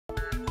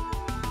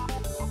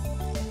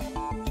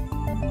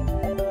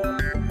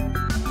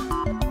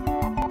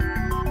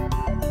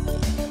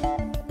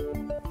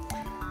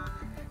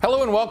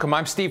Hello and welcome.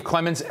 I'm Steve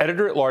Clemons,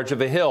 editor-at-large of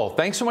The Hill.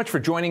 Thanks so much for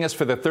joining us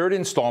for the third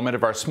installment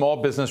of our Small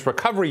Business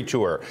Recovery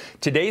Tour.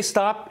 Today's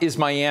stop is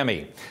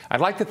Miami.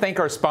 I'd like to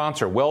thank our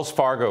sponsor, Wells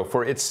Fargo,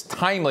 for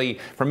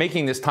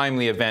making this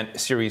timely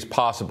event series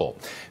possible.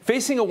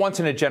 Facing a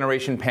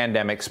once-in-a-generation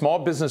pandemic, small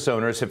business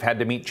owners have had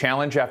to meet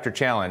challenge after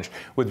challenge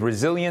with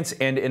resilience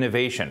and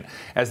innovation.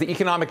 As the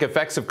economic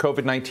effects of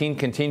COVID-19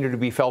 continue to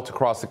be felt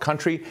across the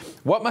country,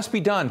 what must be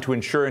done to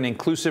ensure an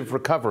inclusive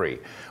recovery,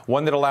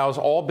 one that allows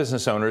all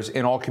business owners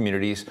in all communities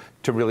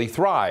to really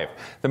thrive?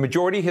 The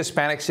majority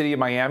Hispanic city of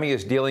Miami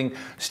is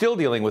still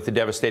dealing with the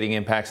devastating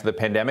impacts of the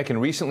pandemic and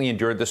recently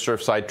endured the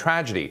Surfside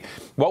tragedy.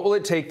 What will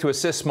it take to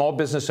assist small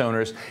business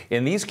owners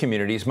in these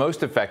communities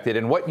most affected,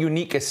 and what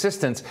unique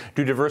assistance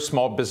do diverse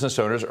small business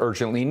owners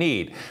urgently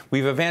need? We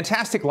have a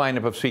fantastic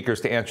lineup of speakers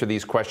to answer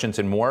these questions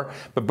and more.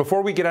 But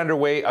before we get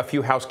underway, a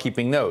few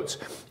housekeeping notes.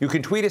 You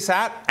can tweet us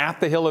at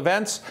The Hill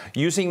Events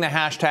using the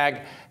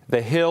hashtag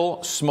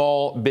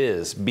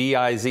 #TheHillSmallBiz,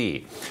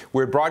 B-I-Z.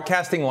 We're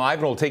broadcasting live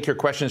and we'll take your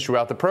questions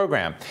throughout the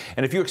program.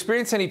 And if you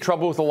experience any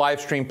trouble with the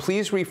live stream,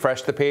 please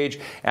refresh the page,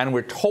 and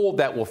we're told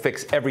that will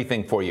fix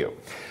everything for you.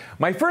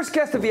 My first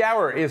guest of the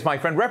hour is my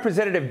friend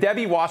Representative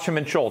Debbie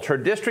Wasserman Schultz. Her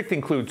district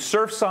includes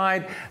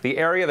Surfside, the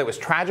area that was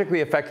tragically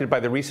affected by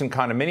the recent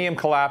condominium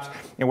collapse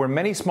and where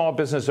many small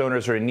business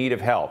owners are in need of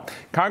help.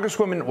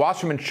 Congresswoman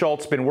Wasserman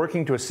Schultz has been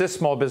working to assist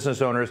small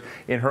business owners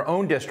in her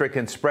own district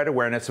and spread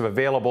awareness of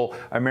available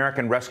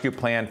American Rescue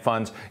Plan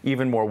funds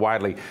even more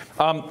widely.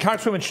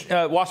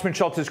 Congresswoman Wasserman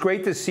Schultz, it's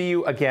great to see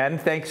you again.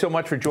 Thanks so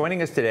much for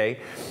joining us today.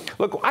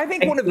 Look, I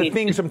think one of the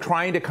things I'm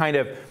trying to kind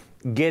of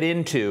get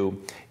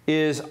into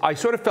is I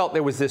sort of felt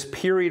there was this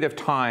period of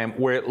time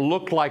where it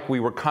looked like we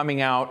were coming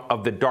out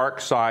of the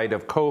dark side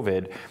of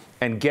COVID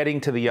and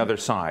getting to the other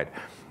side.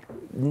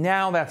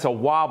 Now that's a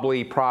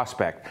wobbly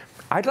prospect.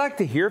 I'd like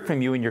to hear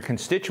from you and your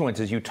constituents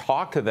as you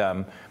talk to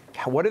them.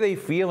 What are they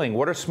feeling?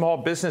 What are small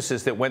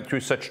businesses that went through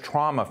such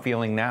trauma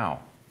feeling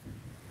now?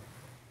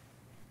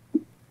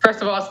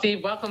 First of all,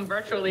 Steve, welcome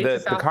virtually to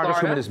South Florida. The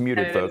Congresswoman is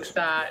muted, folks.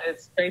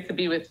 It's great to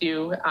be with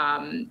you.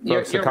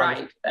 You're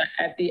right.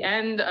 At the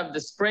end of the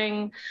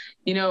spring,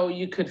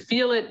 you could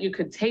feel it, you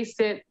could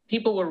taste it.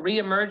 People were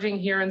reemerging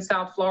here in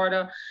South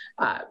Florida.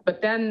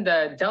 But then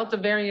the Delta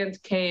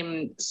variant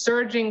came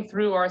surging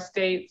through our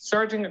state,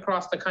 surging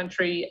across the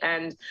country.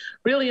 And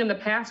really in the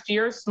past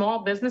year,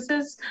 small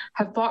businesses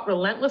have fought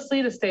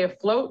relentlessly to stay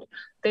afloat.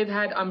 They've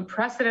had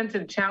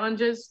unprecedented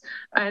challenges.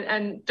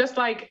 And just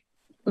like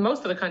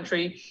most of the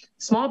country,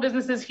 small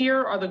businesses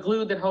here are the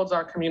glue that holds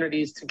our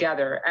communities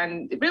together.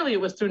 And really, it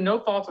was through no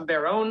fault of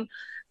their own.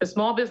 The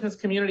small business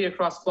community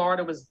across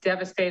Florida was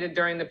devastated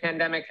during the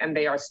pandemic, and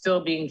they are still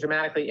being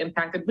dramatically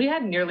impacted. We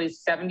had nearly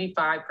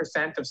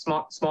 75% of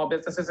small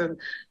businesses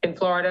in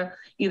Florida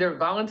either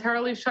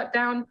voluntarily shut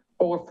down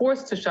or were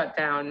forced to shut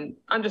down,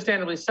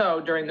 understandably so,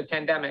 during the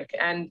pandemic.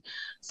 And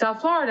South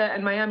Florida,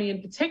 and Miami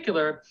in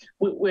particular,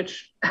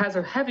 which has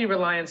a heavy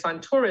reliance on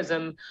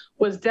tourism,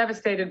 was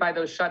devastated by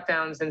those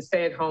shutdowns and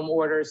stay-at-home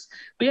orders.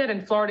 We had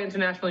in Florida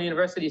International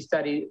University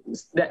studies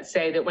that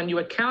say that when you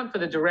account for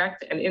the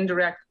direct and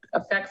indirect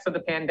effects of the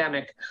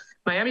pandemic,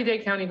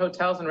 Miami-Dade County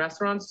hotels and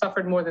restaurants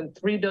suffered more than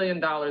 $3 billion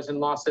in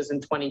losses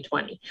in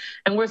 2020.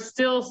 And we're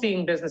still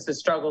seeing businesses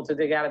struggle to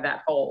dig out of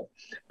that hole.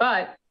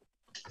 But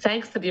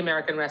thanks to the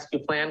American Rescue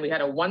Plan, we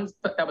had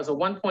that was a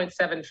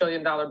 $1.7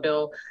 trillion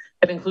bill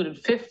that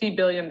included $50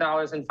 billion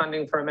in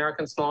funding for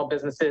American small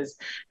businesses.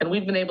 And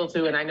we've been able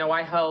to, and I know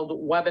I held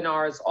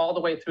webinars all the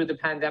way through the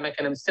pandemic,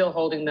 and I'm still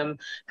holding them,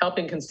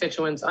 helping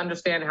constituents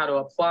understand how to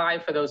apply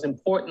for those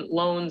important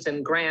loans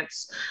and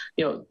grants.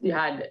 You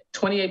had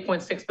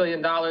 $28.6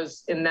 billion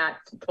in that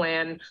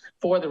plan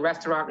for the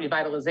Restaurant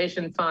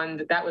Revitalization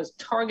Fund. That was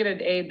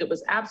targeted aid that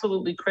was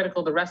absolutely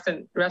critical. The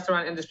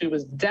restaurant industry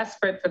was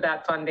desperate for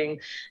that funding,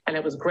 and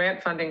it was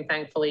grant funding,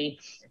 thankfully.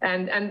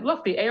 And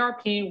look, the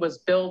ARP was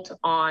built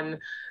on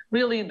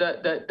really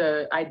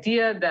the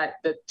idea that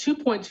the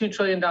 $2.2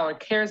 trillion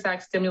CARES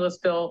Act stimulus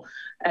bill,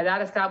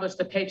 that established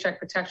the Paycheck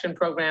Protection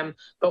Program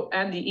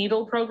and the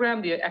EIDL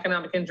program, the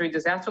Economic Injury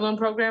Disaster Loan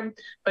Program.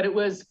 But it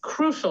was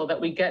crucial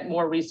that we get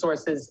more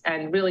resources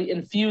and really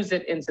infuse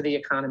it into the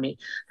economy.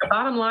 The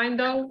bottom line,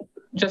 though,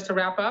 just to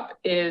wrap up,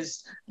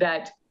 is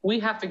that we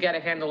have to get a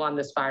handle on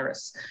this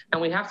virus, and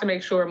we have to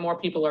make sure more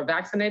people are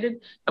vaccinated,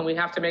 and we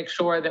have to make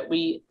sure that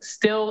we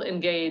still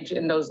engage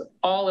in those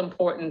all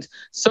important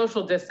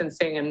social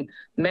distancing and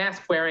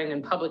mask wearing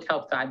and public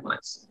health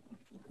guidelines.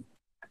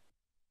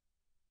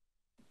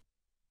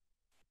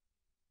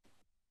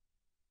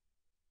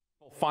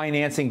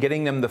 Financing,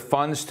 getting them the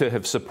funds to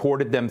have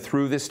supported them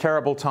through this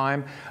terrible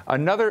time.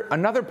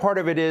 Another part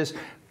of it is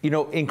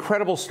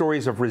incredible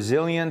stories of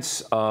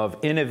resilience, of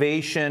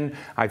innovation.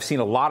 I've seen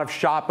a lot of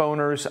shop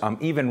owners,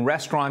 even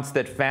restaurants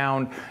that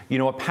found,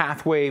 a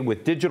pathway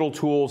with digital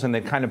tools and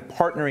then kind of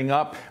partnering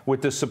up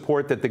with the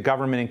support that the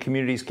government and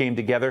communities came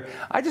together.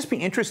 I'd just be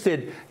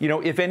interested,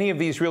 if any of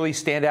these really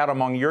stand out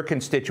among your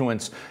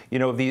constituents,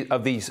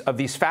 of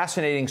these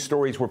fascinating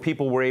stories where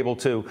people were able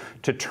to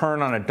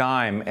turn on a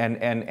dime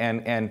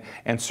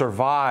and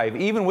survive,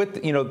 even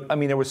with,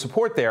 there was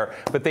support there,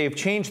 but they've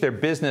changed their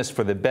business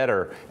for the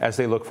better as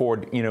they look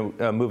forward,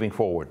 moving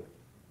forward.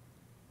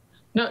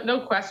 No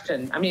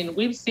question. I mean,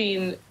 we've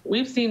seen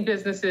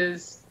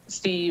businesses,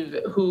 Steve,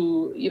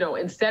 who,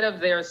 instead of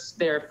their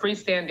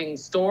freestanding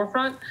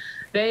storefront,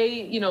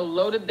 they,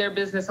 loaded their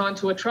business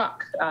onto a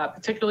truck,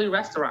 particularly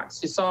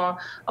restaurants. You saw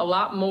a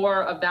lot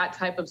more of that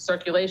type of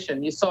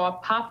circulation. You saw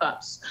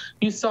pop-ups.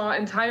 You saw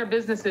entire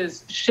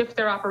businesses shift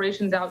their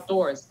operations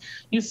outdoors.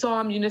 You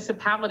saw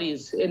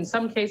municipalities, in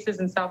some cases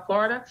in South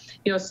Florida,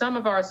 some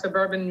of our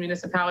suburban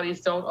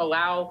municipalities don't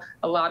allow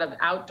a lot of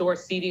outdoor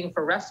seating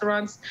for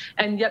restaurants,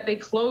 and yet they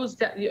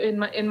closed in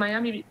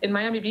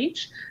Miami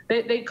Beach.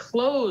 They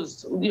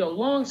closed,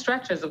 long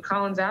stretches of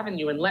Collins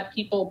Avenue and let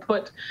people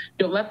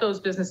let those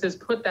businesses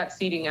put that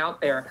seating out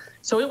there.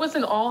 So it was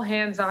an all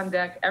hands on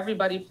deck,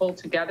 everybody pulled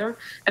together.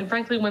 And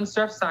frankly, when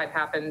Surfside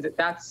happened,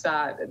 that's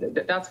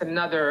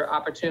another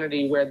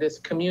opportunity where this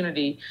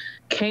community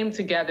came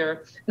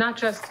together, not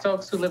just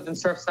folks who lived in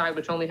Surfside,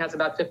 which only has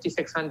about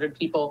 5,600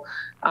 people,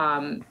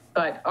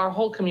 but our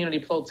whole community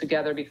pulled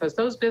together because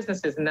those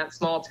businesses in that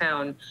small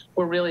town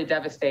were really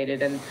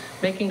devastated, and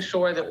making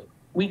sure that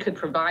we could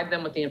provide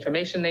them with the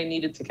information they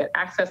needed to get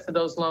access to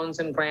those loans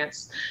and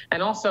grants.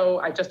 And also,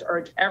 I just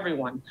urge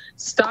everyone,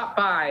 stop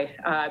by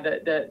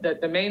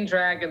the main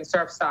drag in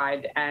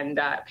Surfside and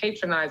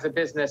patronize a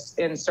business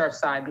in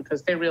Surfside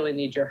because they really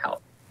need your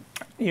help.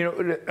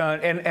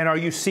 And are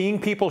you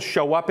seeing people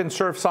show up in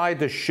Surfside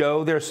to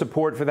show their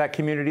support for that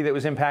community that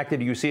was impacted?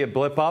 Do you see a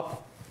blip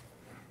up?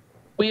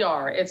 We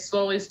are. It's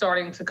slowly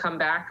starting to come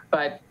back,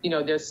 but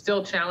there's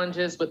still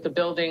challenges with the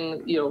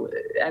building,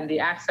 and the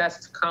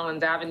access to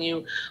Collins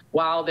Avenue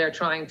while they're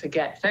trying to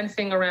get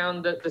fencing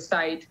around the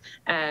site,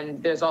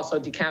 and there's also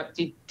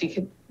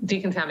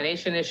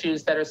decontamination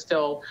issues that are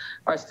still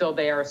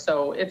there.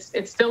 So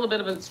it's still a bit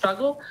of a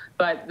struggle,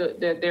 but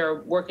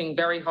they're working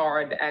very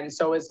hard. And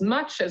so as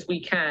much as we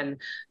can,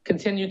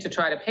 continue to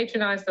try to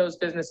patronize those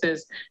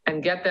businesses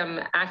and get them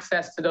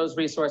access to those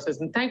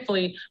resources. And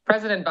thankfully,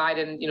 President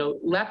Biden,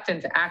 leapt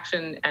into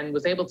action and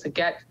was able to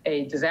get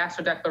a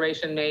disaster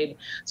declaration made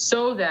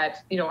so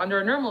that, under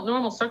a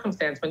normal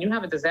circumstance, when you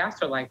have a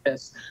disaster like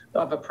this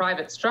of a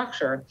private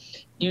structure,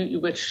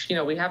 which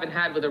we haven't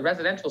had with a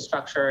residential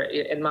structure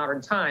in modern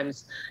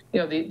times, the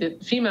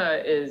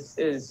FEMA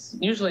is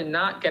usually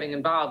not getting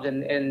involved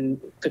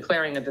in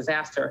declaring a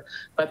disaster.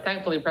 But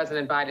thankfully,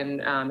 President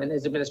Biden and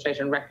his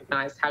administration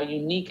recognized how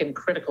unique and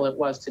critical it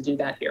was to do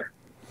that here.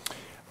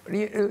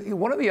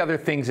 One of the other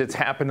things that's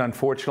happened,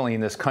 unfortunately,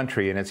 in this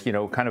country, and it's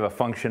kind of a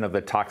function of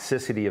the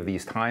toxicity of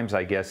these times,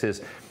 I guess,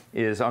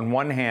 is on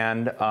one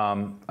hand,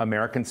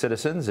 American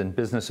citizens and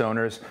business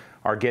owners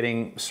are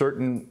getting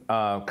certain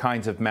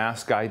kinds of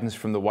mask guidance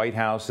from the White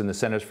House and the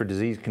Centers for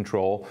Disease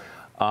Control,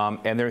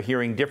 and they're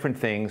hearing different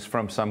things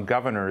from some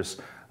governors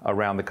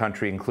around the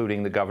country,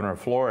 including the governor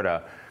of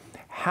Florida.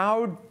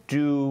 How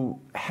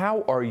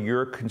are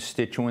your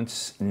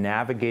constituents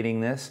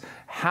navigating this?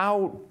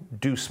 How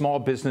do small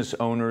business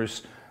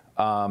owners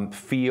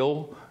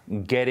feel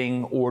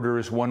getting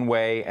orders one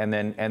way and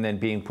then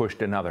being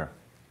pushed another?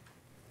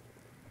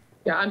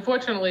 Yeah,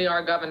 unfortunately,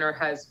 our governor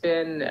has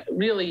been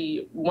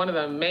really one of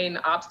the main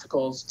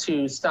obstacles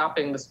to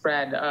stopping the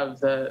spread of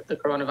the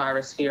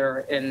coronavirus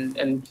here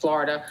in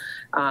Florida.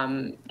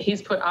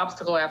 He's put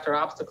obstacle after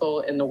obstacle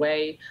in the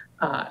way,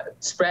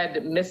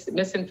 spread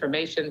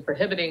misinformation,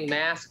 prohibiting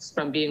masks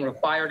from being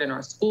required in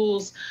our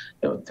schools,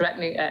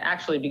 threatening,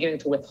 actually beginning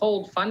to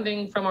withhold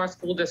funding from our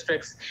school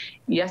districts.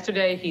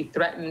 Yesterday, he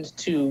threatened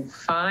to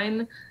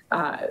fine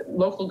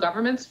local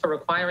governments for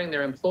requiring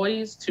their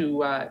employees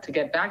to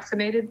get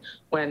vaccinated,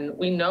 when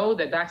we know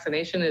that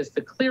vaccination is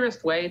the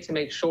clearest way to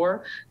make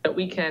sure that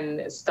we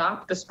can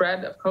stop the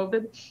spread of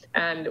COVID.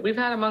 And we've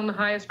had among the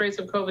highest rates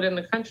of COVID in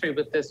the country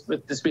with this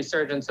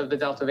resurgence of the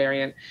Delta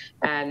variant.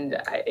 And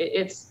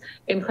it's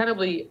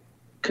incredibly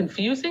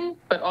confusing,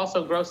 but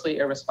also grossly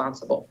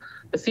irresponsible.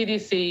 The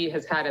CDC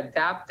has had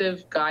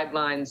adaptive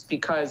guidelines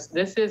because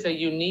this is a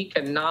unique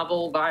and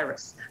novel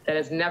virus that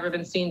has never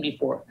been seen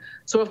before.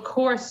 So of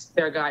course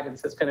their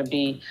guidance is going to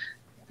be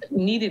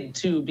needed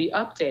to be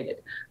updated.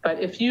 But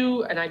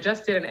and I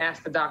just did an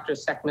Ask the Doctor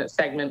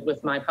segment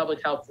with my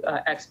public health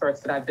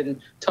experts that I've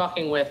been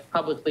talking with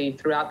publicly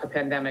throughout the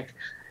pandemic.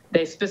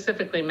 They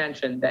specifically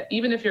mentioned that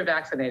even if you're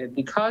vaccinated,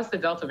 because the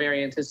Delta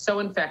variant is so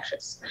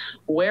infectious,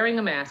 wearing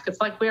a mask, it's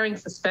like wearing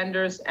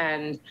suspenders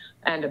and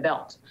and a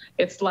belt.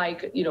 It's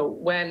like,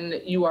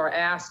 when you are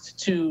asked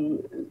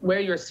to wear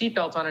your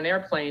seatbelt on an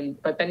airplane,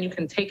 but then you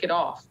can take it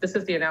off. This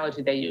is the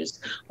analogy they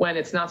used. When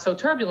it's not so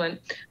turbulent,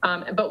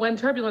 but when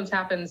turbulence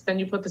happens, then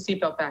you put the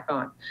seatbelt back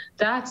on.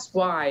 That's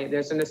why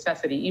there's a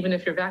necessity, even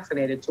if you're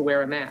vaccinated, to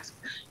wear a mask.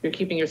 You're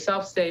keeping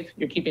yourself safe,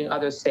 you're keeping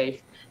others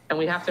safe. And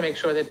we have to make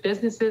sure that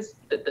businesses,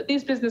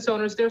 these business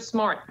owners, they're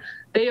smart.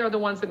 They are the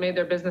ones that made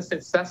their business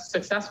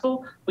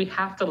successful. We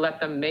have to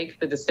let them make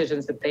the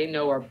decisions that they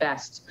know are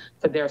best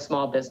for their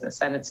small business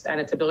and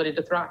its ability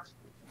to thrive.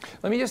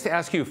 Let me just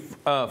ask you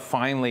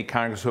finally,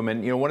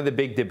 Congresswoman, one of the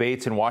big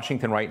debates in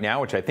Washington right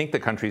now, which I think the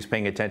country is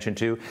paying attention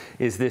to,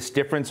 is this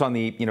difference on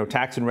the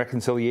tax and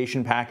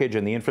reconciliation package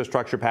and the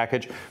infrastructure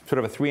package,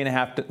 sort of a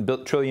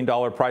 $3.5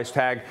 trillion price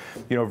tag,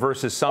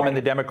 versus some in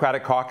the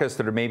Democratic caucus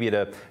that are maybe at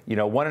a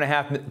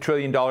 $1.5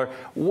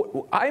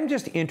 trillion. I'm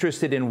just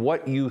interested in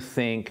what you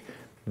think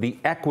the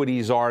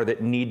equities are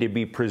that need to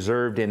be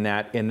preserved in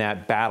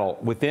that battle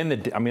within the,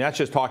 that's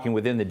just talking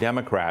within the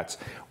Democrats.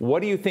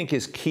 What do you think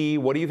is key?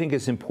 What do you think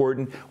is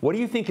important? What do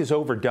you think is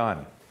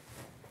overdone?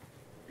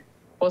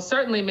 Well,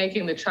 certainly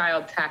making the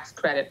child tax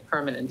credit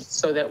permanent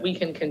so that we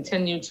can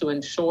continue to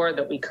ensure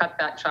that we cut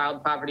that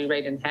child poverty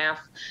rate in half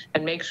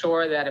and make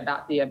sure that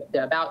about $300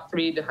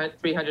 to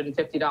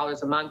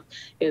 $350 a month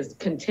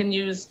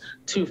continues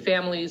to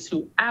families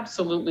who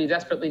absolutely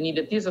desperately need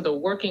it. These are the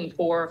working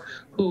poor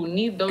who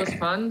need those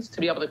funds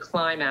to be able to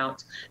climb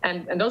out.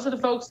 And those are the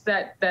folks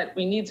that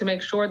we need to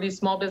make sure these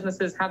small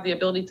businesses have the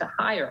ability to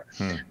hire.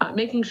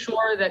 Making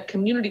sure that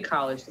community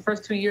college, the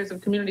first 2 years of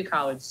community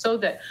college, so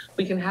that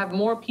we can have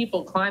more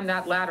people climb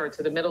that ladder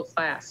to the middle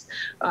class.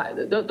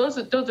 Those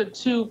are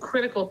two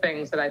critical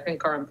things that I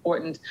think are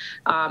important.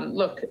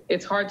 Look,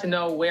 it's hard to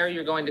know where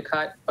you're going to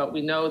cut, but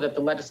we know that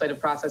the legislative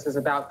process is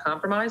about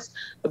compromise.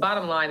 The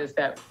bottom line is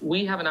that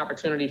we have an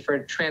opportunity for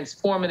a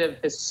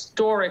transformative,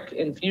 historic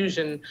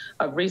infusion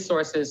of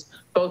resources,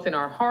 both in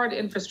our hard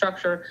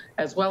infrastructure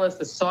as well as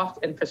the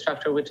soft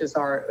infrastructure, which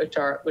are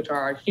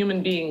our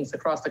human beings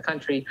across the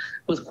country,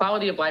 whose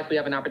quality of life we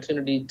have an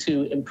opportunity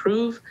to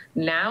improve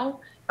now.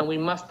 And we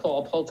must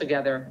pull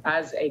together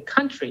as a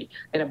country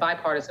in a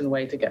bipartisan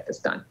way to get this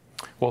done.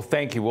 Well,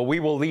 thank you. Well, we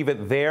will leave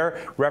it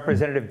there.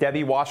 Representative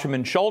Debbie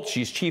Wasserman Schultz,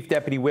 she's Chief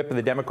Deputy Whip of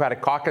the Democratic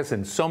Caucus,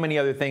 and so many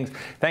other things.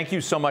 Thank you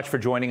so much for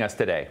joining us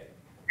today.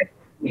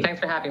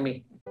 Thanks for having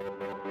me.